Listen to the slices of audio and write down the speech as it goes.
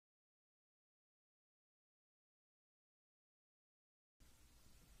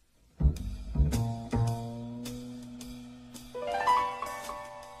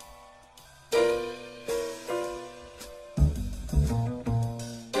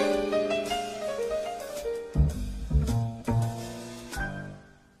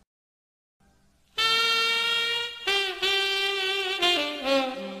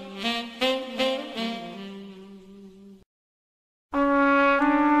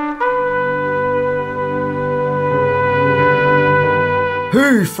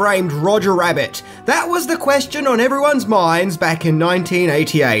Who framed Roger Rabbit? That was the question on everyone's minds back in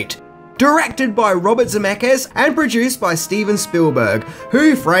 1988. Directed by Robert Zemeckis and produced by Steven Spielberg,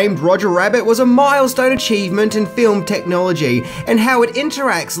 Who Framed Roger Rabbit was a milestone achievement in film technology and how it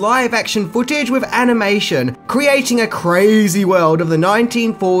interacts live-action footage with animation, creating a crazy world of the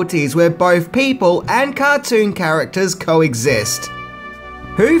 1940s where both people and cartoon characters coexist.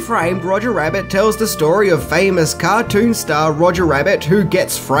 Who Framed Roger Rabbit tells the story of famous cartoon star Roger Rabbit who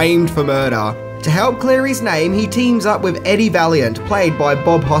gets framed for murder. To help clear his name, he teams up with Eddie Valiant, played by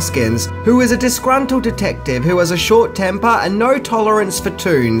Bob Hoskins, who is a disgruntled detective who has a short temper and no tolerance for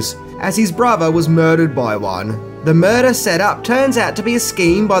TOONS, as his brother was murdered by one. The murder setup turns out to be a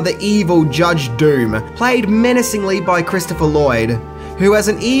scheme by the evil Judge Doom, played menacingly by Christopher Lloyd, who has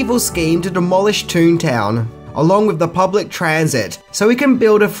an evil scheme to demolish Toontown, along with the public transit, so he can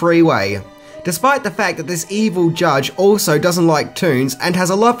build a freeway. Despite the fact that this evil judge also doesn't like Toons and has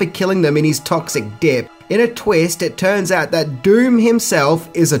a love for killing them in his toxic dip, in a twist it turns out that Doom himself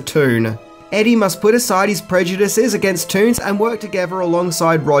is a Toon. Eddie must put aside his prejudices against Toons and work together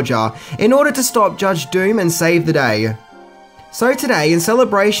alongside Roger in order to stop Judge Doom and save the day. So today, in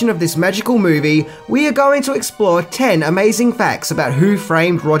celebration of this magical movie, we are going to explore 10 amazing facts about Who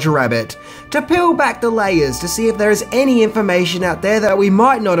Framed Roger Rabbit, to peel back the layers to see if there is any information out there that we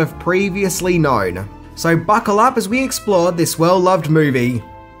might not have previously known. So buckle up as we explore this well-loved movie.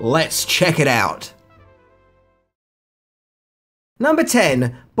 Let's check it out. Number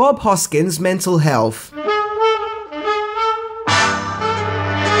 10. Bob Hoskins' mental health.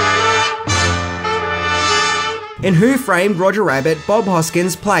 In Who Framed Roger Rabbit, Bob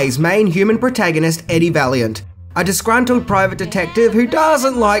Hoskins plays main human protagonist Eddie Valiant, a disgruntled private detective who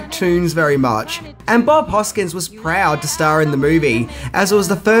doesn't like Toons very much. And Bob Hoskins was proud to star in the movie, as it was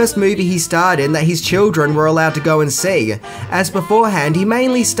the first movie he starred in that his children were allowed to go and see, as beforehand he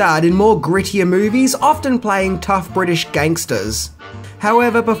mainly starred in more grittier movies, often playing tough British gangsters.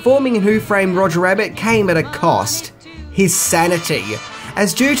 However, performing in Who Framed Roger Rabbit came at a cost: his sanity.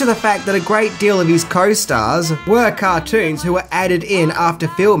 As due to the fact that a great deal of his co-stars were cartoons who were added in after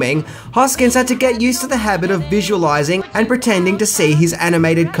filming, Hoskins had to get used to the habit of visualising and pretending to see his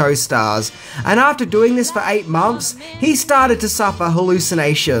animated co-stars. And after doing this for 8 months, he started to suffer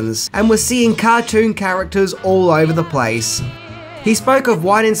hallucinations and was seeing cartoon characters all over the place. He spoke of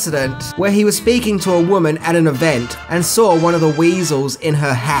one incident where he was speaking to a woman at an event and saw one of the weasels in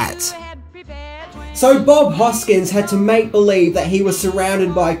her hat. So Bob Hoskins had to make believe that he was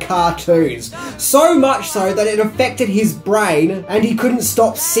surrounded by cartoons, so much so that it affected his brain and he couldn't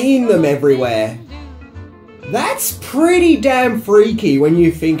stop seeing them everywhere. That's pretty damn freaky when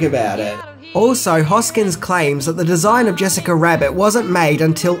you think about it. Also, Hoskins claims that the design of Jessica Rabbit wasn't made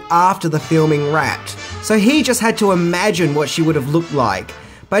until after the filming wrapped, so he just had to imagine what she would have looked like,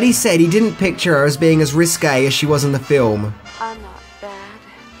 but he said he didn't picture her as being as risque as she was in the film. I'm not bad.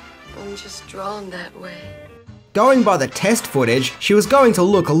 I'm just drawn that way. Going by the test footage, she was going to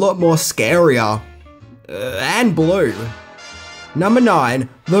look a lot more scarier. And blue. Number 9.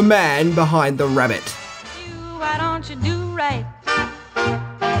 The man behind the rabbit. Why don't you do right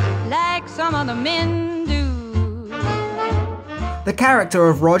like some other men do? The character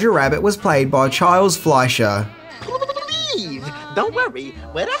of Roger Rabbit was played by Charles Fleischer. Please, don't worry.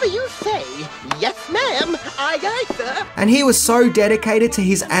 Whatever you say, yes ma'am, aye sir. And he was so dedicated to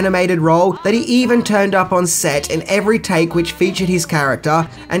his animated role that he even turned up on set in every take which featured his character,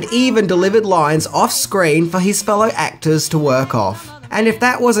 and even delivered lines off screen for his fellow actors to work off. And if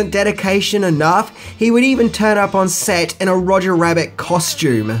that wasn't dedication enough, he would even turn up on set in a Roger Rabbit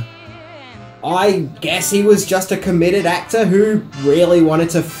costume. I guess he was just a committed actor who really wanted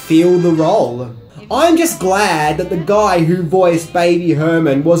to feel the role. I'm just glad that the guy who voiced Baby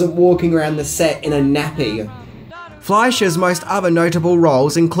Herman wasn't walking around the set in a nappy. Fleischer's most other notable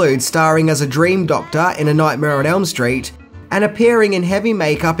roles include starring as a dream doctor in A Nightmare on Elm Street, and appearing in heavy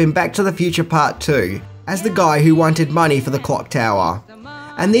makeup in Back to the Future Part 2, as the guy who wanted money for the clock tower.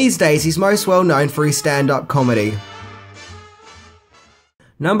 And these days he's most well known for his stand-up comedy.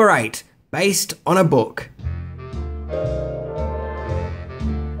 Number 8. Based on a book.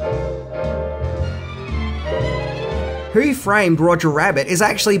 Who Framed Roger Rabbit is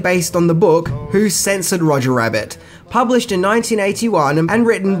actually based on the book Who Censored Roger Rabbit, published in 1981 and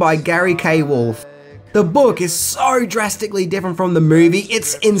written by Gary K. Wolfe. The book is so drastically different from the movie,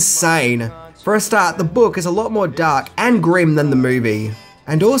 it's insane. For a start, the book is a lot more dark and grim than the movie.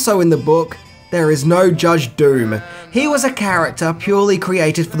 And also in the book, there is no Judge Doom. He was a character purely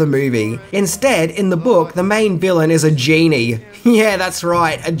created for the movie. Instead, in the book, the main villain is a genie. Yeah, that's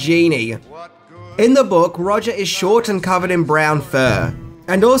right, a genie. In the book, Roger is short and covered in brown fur.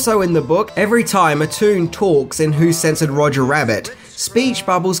 And also in the book, every time a Toon talks in Who Censored Roger Rabbit, speech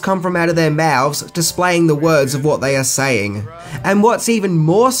bubbles come from out of their mouths, displaying the words of what they are saying. And what's even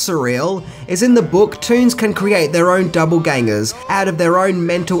more surreal is in the book, Toons can create their own doppelgangers out of their own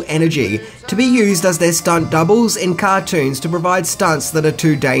mental energy to be used as their stunt doubles in cartoons to provide stunts that are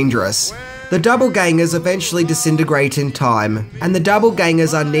too dangerous. The doppelgangers eventually disintegrate in time, and the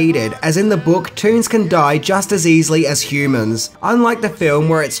doppelgangers are needed, as in the book, Toons can die just as easily as humans, unlike the film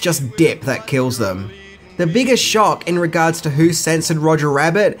where it's just Dip that kills them. The biggest shock in regards to Who Censored Roger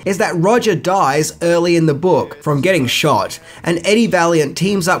Rabbit is that Roger dies early in the book from getting shot, and Eddie Valiant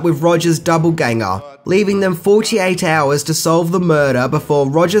teams up with Roger's doppelganger, leaving them 48 hours to solve the murder before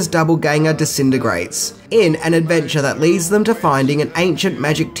Roger's doppelganger disintegrates, in an adventure that leads them to finding an ancient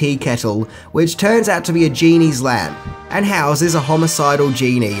magic tea kettle, which turns out to be a genie's lamp, and houses a homicidal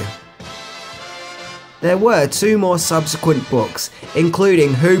genie. There were 2 more subsequent books,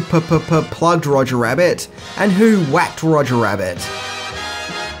 including Who Plugged Roger Rabbit and Who Whacked Roger Rabbit.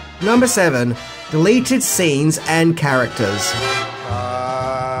 Number 7. Deleted Scenes and Characters.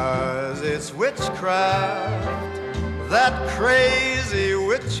 'Cause it's witchcraft, that crazy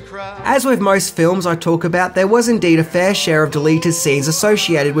witchcraft. As with most films I talk about, there was indeed a fair share of deleted scenes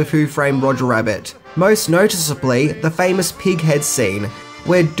associated with Who Framed Roger Rabbit. Most noticeably, the famous pighead scene,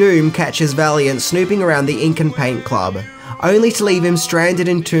 where Doom catches Valiant snooping around the Ink and Paint Club, only to leave him stranded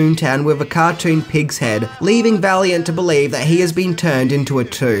in Toontown with a cartoon pig's head, leaving Valiant to believe that he has been turned into a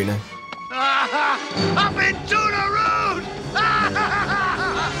Toon. I've been Toonaroon!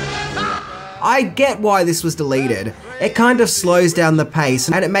 I get why this was deleted. It kind of slows down the pace,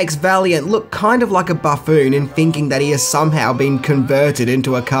 and it makes Valiant look kind of like a buffoon in thinking that he has somehow been converted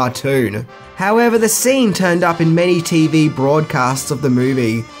into a cartoon. However, the scene turned up in many TV broadcasts of the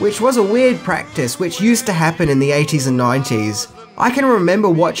movie, which was a weird practice which used to happen in the 80s and 90s. I can remember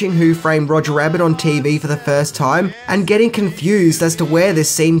watching Who Framed Roger Rabbit on TV for the first time and getting confused as to where this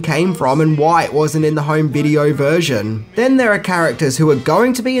scene came from and why it wasn't in the home video version. Then there are characters who are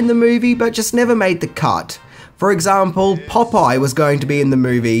going to be in the movie but just never made the cut. For example, Popeye was going to be in the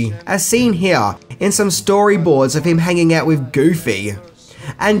movie, as seen here in some storyboards of him hanging out with Goofy.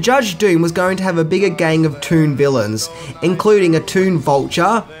 And Judge Doom was going to have a bigger gang of Toon villains, including a Toon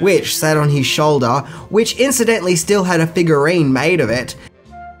vulture, which sat on his shoulder, which incidentally still had a figurine made of it,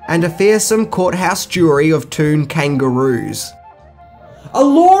 and a fearsome courthouse jury of Toon kangaroos. A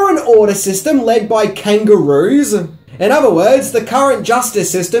law and order system led by kangaroos? In other words, the current justice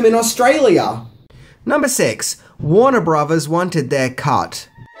system in Australia. Number 6. Warner Brothers wanted their cut.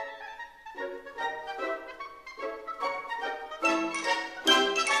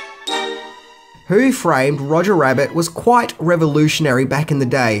 Who Framed Roger Rabbit was quite revolutionary back in the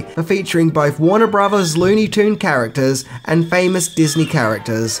day for featuring both Warner Brothers Looney Tune characters and famous Disney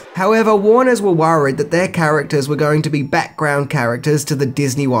characters. However, Warners were worried that their characters were going to be background characters to the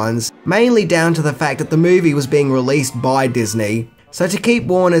Disney ones, mainly down to the fact that the movie was being released by Disney. So to keep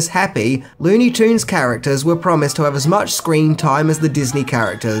Warners happy, Looney Tunes characters were promised to have as much screen time as the Disney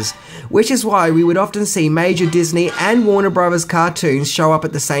characters, which is why we would often see major Disney and Warner Brothers cartoons show up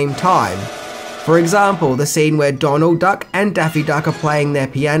at the same time. For example, the scene where Donald Duck and Daffy Duck are playing their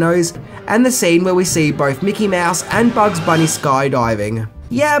pianos, and the scene where we see both Mickey Mouse and Bugs Bunny skydiving.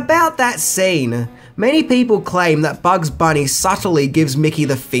 Yeah, about that scene. Many people claim that Bugs Bunny subtly gives Mickey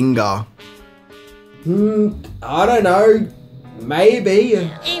the finger. I don't know. Maybe.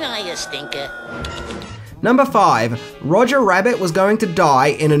 Ain't I a stinker? Number 5. Roger Rabbit was going to die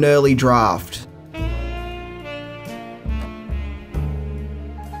in an early draft.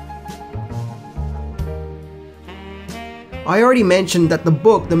 I already mentioned that the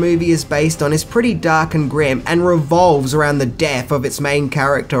book the movie is based on is pretty dark and grim and revolves around the death of its main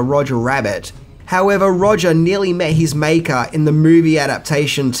character, Roger Rabbit. However, Roger nearly met his maker in the movie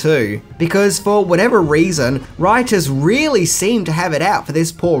adaptation too, because for whatever reason, writers really seem to have it out for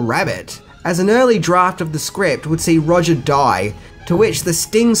this poor rabbit, as an early draft of the script would see Roger die, to which the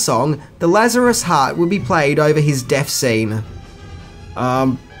Sting song, The Lazarus Heart, would be played over his death scene.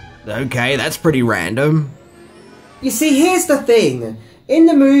 Okay, that's pretty random. You see, here's the thing. In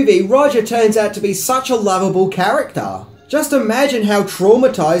the movie, Roger turns out to be such a lovable character. Just imagine how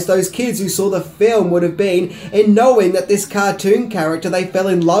traumatized those kids who saw the film would have been in knowing that this cartoon character they fell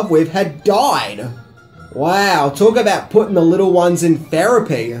in love with had died. Wow, talk about putting the little ones in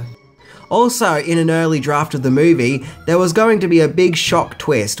therapy. Also, in an early draft of the movie, there was going to be a big shock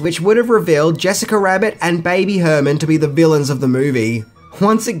twist, which would have revealed Jessica Rabbit and Baby Herman to be the villains of the movie.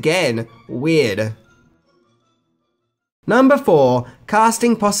 Once again, weird. Number 4.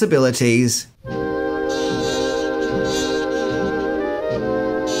 Casting possibilities.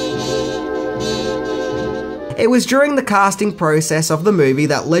 It was during the casting process of the movie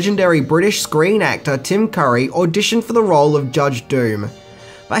that legendary British screen actor Tim Curry auditioned for the role of Judge Doom.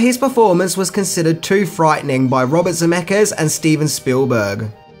 But his performance was considered too frightening by Robert Zemeckis and Steven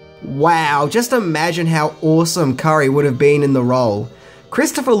Spielberg. Wow, just imagine how awesome Curry would have been in the role.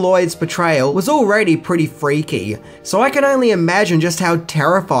 Christopher Lloyd's portrayal was already pretty freaky, so I can only imagine just how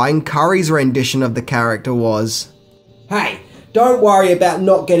terrifying Curry's rendition of the character was. Hey, don't worry about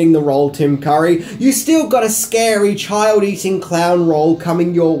not getting the role, Tim Curry. You still got a scary child-eating clown role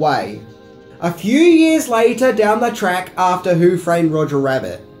coming your way. A few years later down the track after Who Framed Roger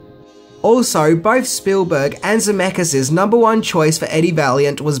Rabbit. Also, both Spielberg and Zemeckis' #1 choice for Eddie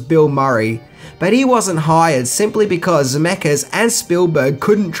Valiant was Bill Murray, but he wasn't hired simply because Zemeckis and Spielberg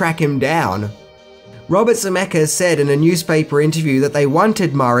couldn't track him down. Robert Zemeckis said in a newspaper interview that they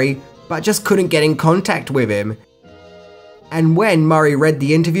wanted Murray, but just couldn't get in contact with him. And when Murray read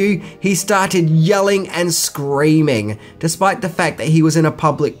the interview, he started yelling and screaming, despite the fact that he was in a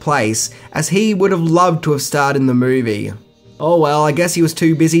public place, as he would have loved to have starred in the movie. Oh well, I guess he was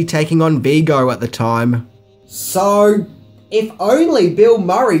too busy taking on Vigo at the time. So, if only Bill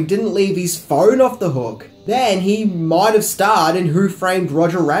Murray didn't leave his phone off the hook, then he might have starred in Who Framed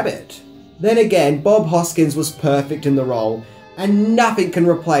Roger Rabbit. Then again, Bob Hoskins was perfect in the role, and nothing can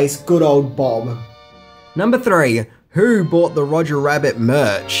replace good old Bob. Number 3. Who bought the Roger Rabbit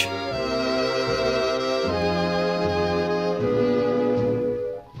merch?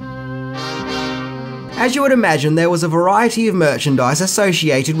 As you would imagine, there was a variety of merchandise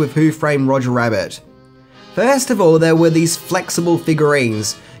associated with Who Framed Roger Rabbit. First of all, there were these flexible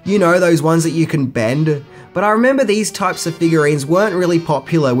figurines. You know, those ones that you can bend. But I remember these types of figurines weren't really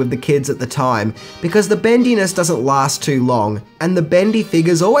popular with the kids at the time, because the bendiness doesn't last too long, and the bendy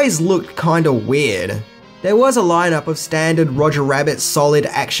figures always looked kinda weird. There was a lineup of standard Roger Rabbit solid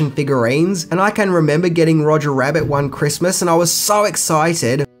action figurines, and I can remember getting Roger Rabbit one Christmas and I was so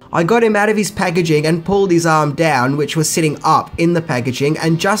excited. I got him out of his packaging and pulled his arm down, which was sitting up in the packaging,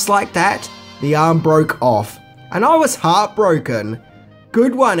 and just like that, the arm broke off. And I was heartbroken.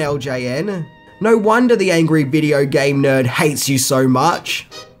 Good one, LJN. No wonder the angry video game nerd hates you so much.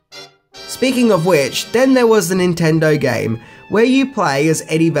 Speaking of which, then there was the Nintendo game, where you play as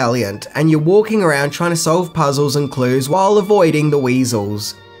Eddie Valiant, and you're walking around trying to solve puzzles and clues while avoiding the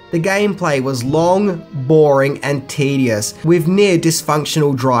weasels. The gameplay was long, boring, and tedious, with near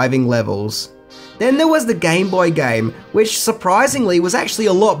dysfunctional driving levels. Then there was the Game Boy game, which surprisingly was actually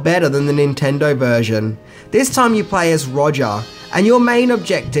a lot better than the Nintendo version. This time you play as Roger, and your main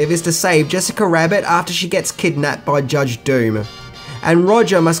objective is to save Jessica Rabbit after she gets kidnapped by Judge Doom. And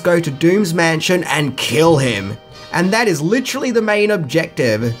Roger must go to Doom's mansion and kill him. And that is literally the main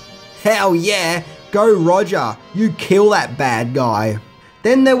objective. Hell yeah, go Roger, you kill that bad guy.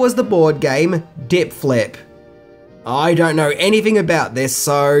 Then there was the board game, Dip Flip. I don't know anything about this,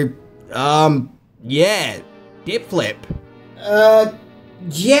 so, yeah, Dip Flip.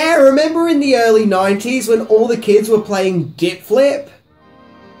 Yeah, remember in the early 90s when all the kids were playing Dip Flip?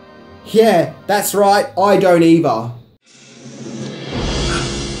 Yeah, that's right, I don't either.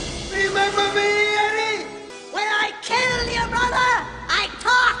 Remember me, Eddie? When I killed your brother, I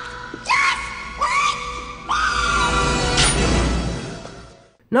talked. Just wait.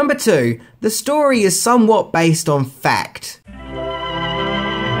 Number 2, the story is somewhat based on fact.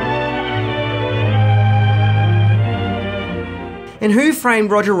 In Who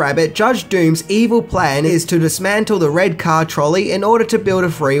Framed Roger Rabbit, Judge Doom's evil plan is to dismantle the red car trolley in order to build a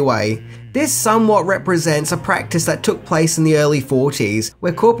freeway. This somewhat represents a practice that took place in the early 40s,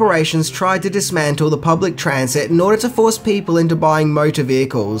 where corporations tried to dismantle the public transit in order to force people into buying motor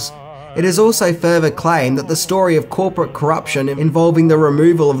vehicles. It is also further claimed that the story of corporate corruption involving the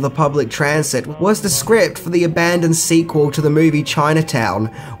removal of the public transit was the script for the abandoned sequel to the movie Chinatown,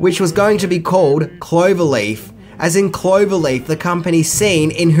 which was going to be called Cloverleaf, as in Cloverleaf, the company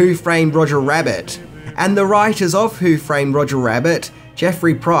seen in Who Framed Roger Rabbit. And the writers of Who Framed Roger Rabbit,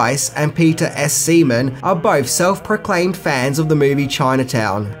 Jeffrey Price and Peter S. Seaman, are both self-proclaimed fans of the movie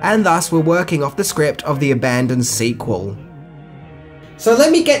Chinatown, and thus were working off the script of the abandoned sequel. So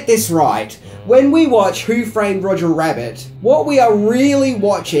let me get this right. When we watch Who Framed Roger Rabbit, what we are really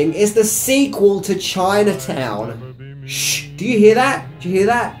watching is the sequel to Chinatown. Shh, do you hear that? Do you hear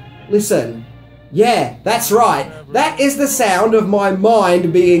that? Listen. Yeah, that's right. That is the sound of my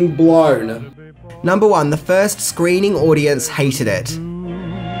mind being blown. Number 1, the first screening audience hated it.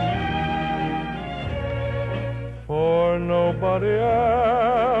 For nobody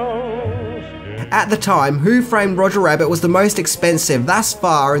else. At the time, Who Framed Roger Rabbit was the most expensive thus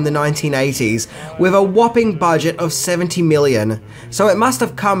far in the 1980s, with a whopping budget of $70 million. So it must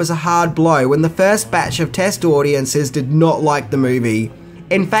have come as a hard blow when the first batch of test audiences did not like the movie.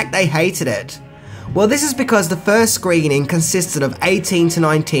 In fact, they hated it. Well, this is because the first screening consisted of 18 to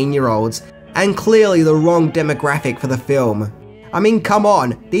 19-year-olds, and clearly the wrong demographic for the film. I mean, come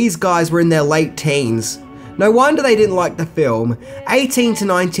on, these guys were in their late teens. No wonder they didn't like the film. 18 to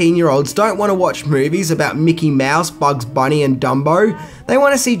 19-year-olds don't want to watch movies about Mickey Mouse, Bugs Bunny and Dumbo. They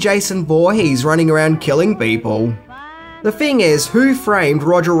want to see Jason Voorhees running around killing people. The thing is, Who Framed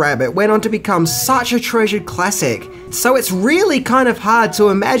Roger Rabbit went on to become such a treasured classic, so it's really kind of hard to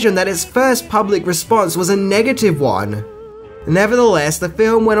imagine that its first public response was a negative one. Nevertheless, the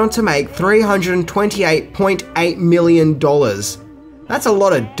film went on to make $328.8 million. That's a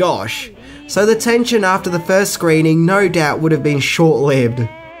lot of dosh. So the tension after the first screening no doubt would have been short-lived.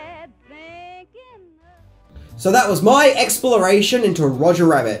 So that was my exploration into Roger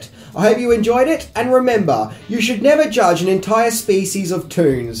Rabbit. I hope you enjoyed it, and remember, you should never judge an entire species of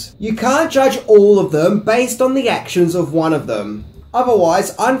toons. You can't judge all of them based on the actions of one of them.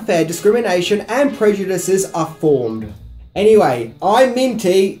 Otherwise, unfair discrimination and prejudices are formed. Anyway, I'm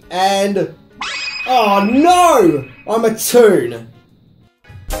Minty, and... oh no! I'm a toon!